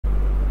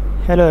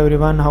Hello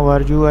everyone, how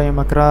are you? I am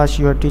Akrash,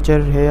 your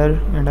teacher here,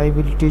 and I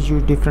will teach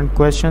you different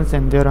questions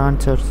and their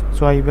answers.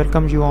 So I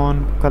welcome you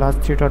on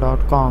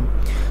classtheta.com.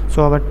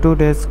 So our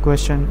today's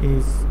question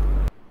is: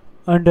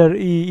 under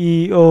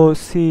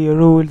EEOC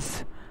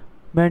rules,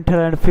 mental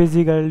and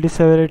physical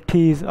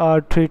disabilities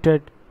are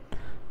treated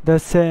the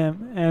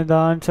same, and the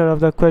answer of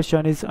the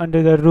question is: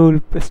 under the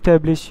rule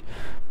established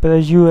by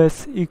the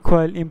US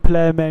Equal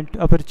Employment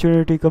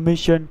Opportunity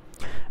Commission,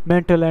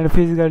 mental and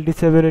physical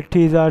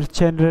disabilities are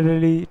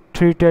generally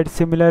treated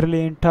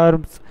similarly in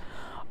terms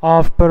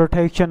of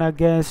protection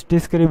against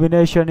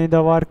discrimination in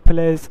the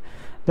workplace.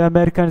 The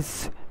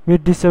Americans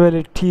with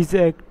Disabilities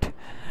Act,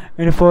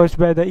 enforced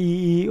by the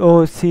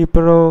EEOC,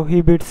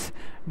 prohibits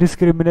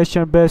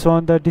discrimination based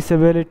on the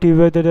disability,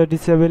 whether the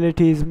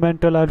disability is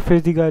mental or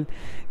physical.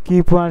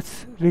 Key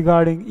points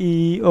regarding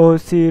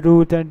EEOC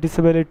rules and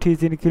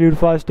disabilities include: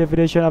 first,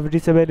 definition of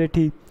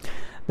disability.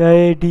 The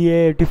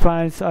ADA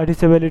defines a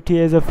disability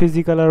as a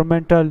physical or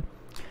mental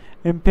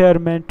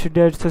impairment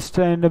that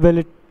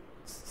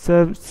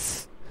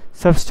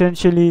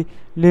substantially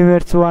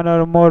limits one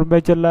or more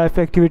major life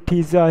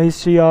activities. A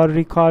history or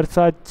record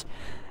such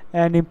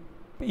an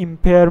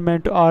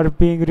impairment or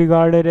being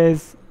regarded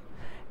as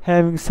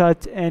having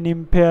such an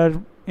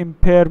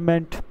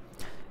impairment.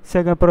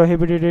 Second,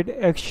 prohibited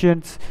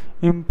actions.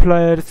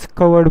 Employers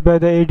covered by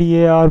the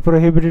ADA are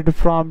prohibited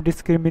from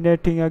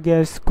discriminating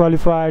against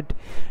qualified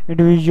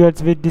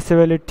individuals with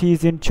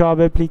disabilities in job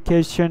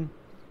application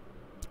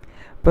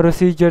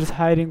procedures,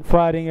 hiring,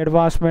 firing,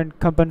 advancement,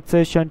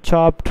 compensation,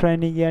 job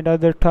training, and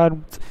other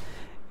terms,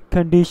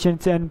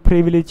 conditions, and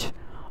privilege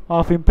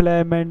of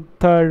employment.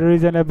 Third,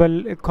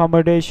 reasonable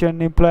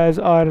accommodation. Employers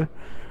are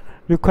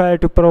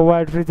required to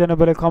provide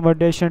reasonable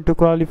accommodation to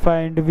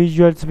qualified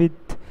individuals with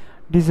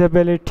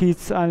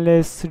disabilities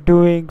unless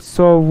doing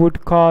so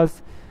would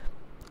cause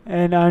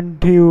an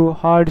undue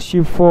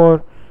hardship.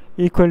 For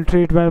equal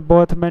treatment,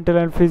 both mental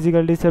and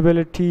physical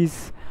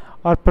disabilities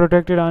are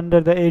protected under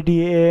the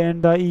ADA,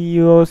 and the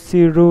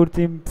EEOC rules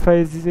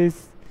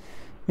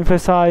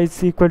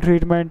emphasize equal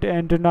treatment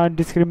and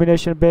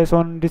non-discrimination based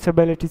on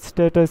disability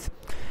status.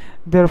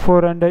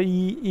 Therefore, under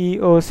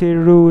EEOC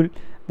rule,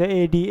 the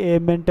ADA,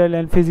 mental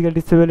and physical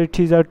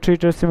disabilities are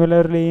treated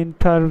similarly in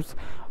terms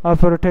of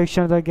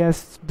protections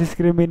against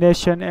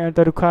discrimination and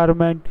the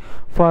requirement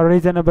for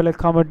reasonable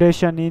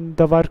accommodation in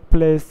the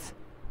workplace.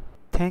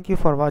 Thank you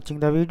for watching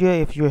the video.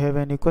 If you have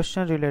any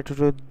question related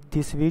to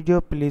this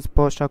video, please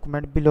post a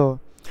comment below.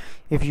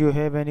 If you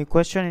have any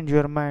question in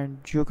your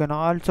mind, you can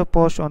also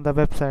post on the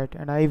website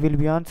and I will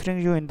be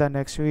answering you in the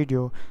next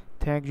video.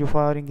 Thank you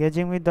for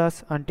engaging with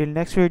us. Until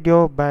next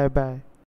video, bye bye.